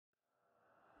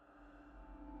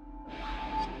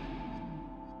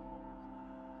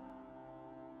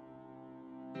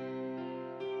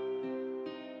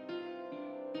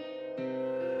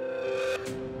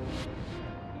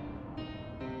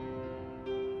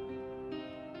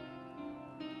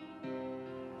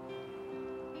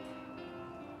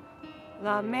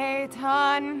La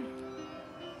Meitan.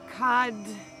 Cut.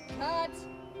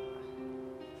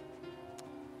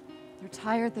 They're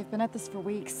tired. They've been at this for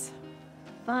weeks.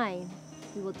 Fine.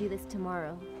 We will do this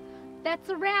tomorrow. That's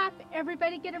a wrap.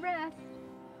 Everybody get a rest.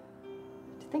 Do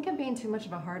you think I'm being too much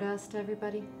of a hard ass to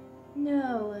everybody?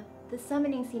 No, the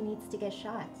summoning scene needs to get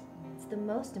shot. It's the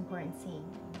most important scene.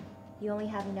 You only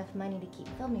have enough money to keep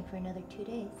filming for another 2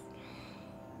 days.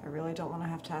 I really don't want to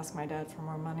have to ask my dad for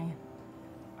more money.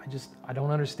 I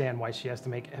don't understand why she has to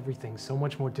make everything so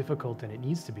much more difficult than it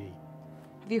needs to be.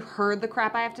 Have you heard the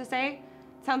crap I have to say?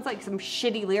 Sounds like some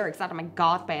shitty lyrics out of my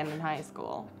goth band in high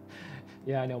school.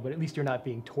 Yeah, I know, but at least you're not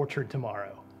being tortured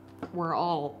tomorrow. We're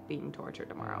all being tortured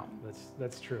tomorrow.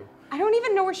 That's true. I don't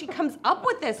even know where she comes up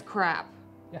with this crap.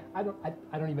 Yeah, I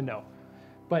don't even know.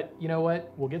 But you know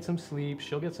what? We'll get some sleep.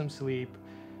 She'll get some sleep.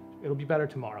 It'll be better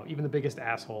tomorrow. Even the biggest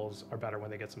assholes are better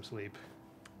when they get some sleep.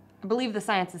 I believe the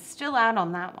science is still out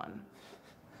on that one.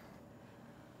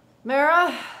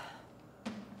 Mara,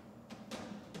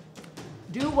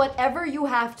 do whatever you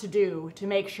have to do to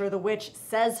make sure the witch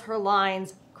says her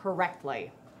lines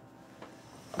correctly.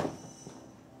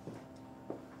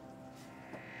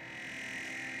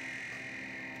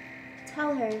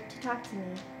 Tell her to talk to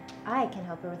me. I can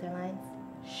help her with her lines.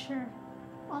 Sure.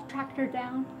 I'll track her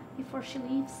down before she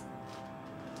leaves.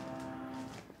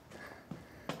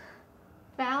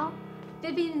 Val,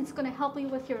 Vivian's gonna help me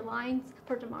with your lines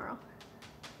for tomorrow.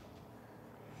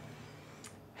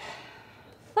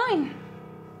 Fine.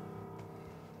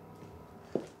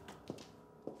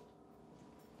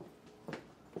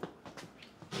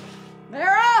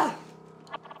 Mara!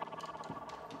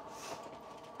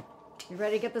 You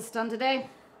ready to get this done today?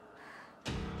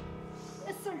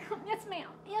 Yes, sir. Yes, ma'am.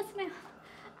 Yes, ma'am.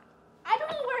 I don't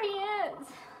know where he is.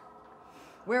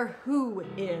 Where who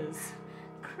is?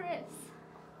 Chris.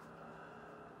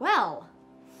 Well,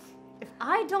 if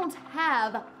I don't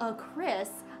have a Chris,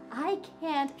 I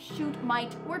can't shoot my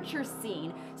torture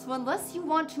scene. So unless you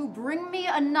want to bring me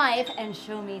a knife and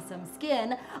show me some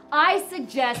skin, I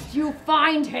suggest you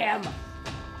find him.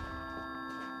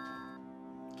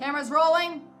 Cameras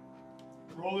rolling.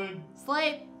 Rolling.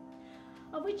 Slate.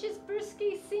 A Witch's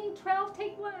Brewski, scene 12,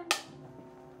 take 1.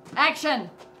 Action.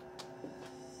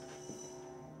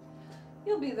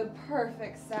 You'll be the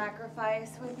perfect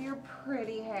sacrifice with your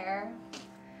pretty hair.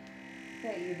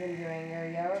 Bet you've been doing your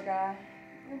yoga.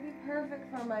 You'll be perfect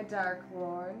for my Dark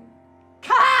Lord.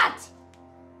 Cut!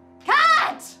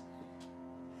 Cut!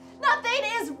 Nothing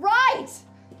is right!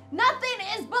 Nothing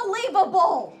is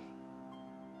believable!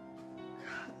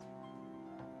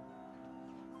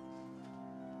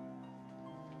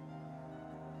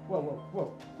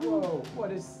 Whoa.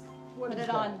 What is Put it that?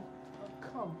 on. Oh,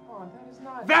 come on, that is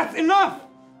not... That's enough!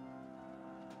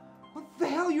 What the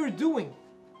hell you're doing?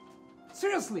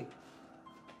 Seriously.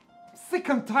 I'm sick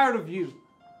and tired of you.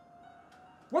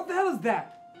 What the hell is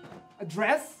that? A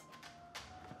dress?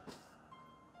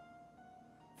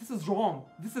 This is wrong.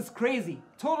 This is crazy.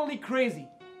 Totally crazy.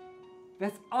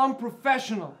 That's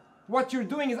unprofessional. What you're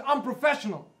doing is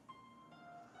unprofessional.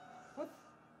 What?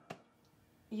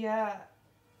 Yeah.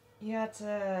 You have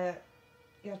to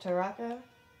wrap it?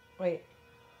 Wait.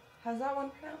 How's that one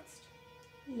pronounced?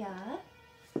 Ya,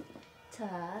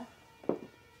 ta,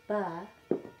 ba,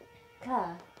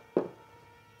 ka.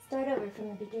 Start over from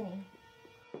the beginning.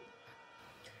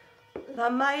 La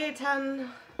Maitan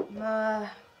ma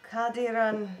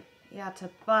kadiran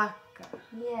yatabaka.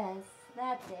 Yes,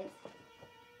 that's it.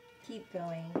 Keep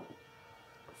going.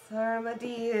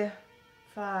 Sarmadi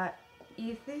fa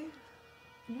ithi.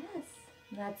 Yes,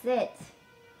 that's it.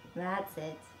 That's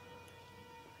it.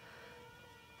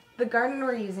 The garden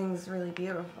we're using is really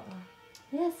beautiful.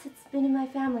 Yes, it's been in my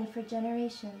family for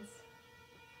generations.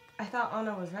 I thought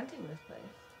Anna was renting this place.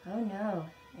 Oh no,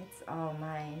 it's all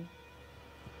mine.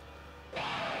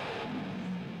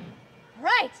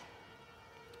 Right!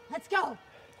 Let's go!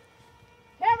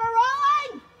 Camera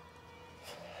rolling!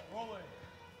 Rolling.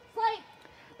 Slate,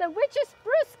 the Witch's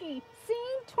Brewski,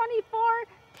 scene 24,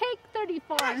 take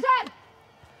 34. Action!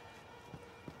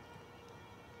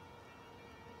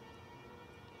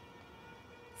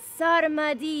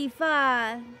 Sarmadi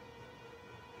fa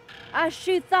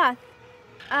Ashuthath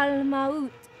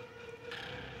al-Maut.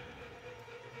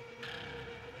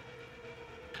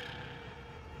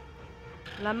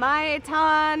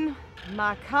 Lamaitan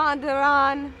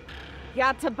Makandaran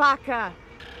Yatabaka.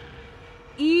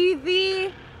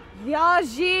 Ivi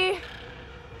Yaji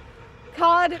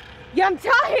Kad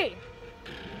Yantahi.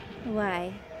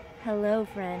 Why, hello,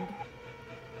 friend.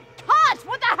 Cut!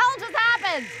 What the hell just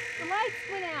happened? The lights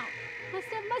went out. Must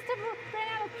have ran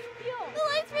out of fuel. The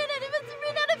lights ran out. It must have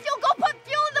ran out of fuel. Go put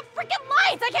fuel in the freaking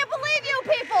lights! I can't believe you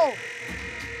people!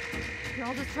 You're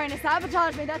all just trying to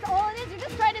sabotage me. That's all it is. You're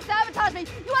just trying to sabotage me.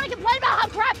 You want to complain about how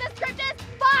crap this script is?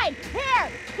 Fine. Here,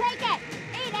 take it.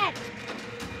 Eat it.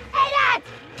 Eat it!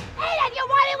 Eat it, you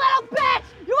whiny little bitch!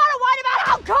 You want to whine about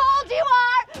how cold you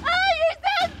are? Oh, you're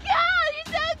so cold!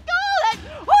 You're so cold! And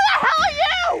who the hell are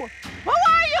you? Who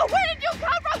are you? Where did you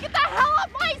come from? Get the hell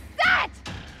off my set!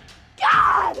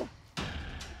 God!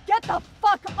 Get the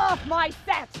fuck off my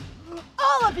set!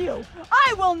 All of you!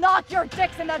 I will knock your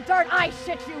dicks in the dirt! I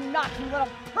shit you not, you little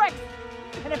pricks!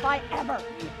 And if I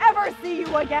ever see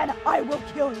you again, I will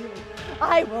kill you.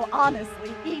 I will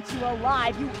honestly eat you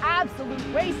alive, you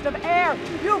absolute waste of air!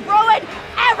 You've ruined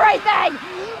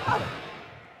everything!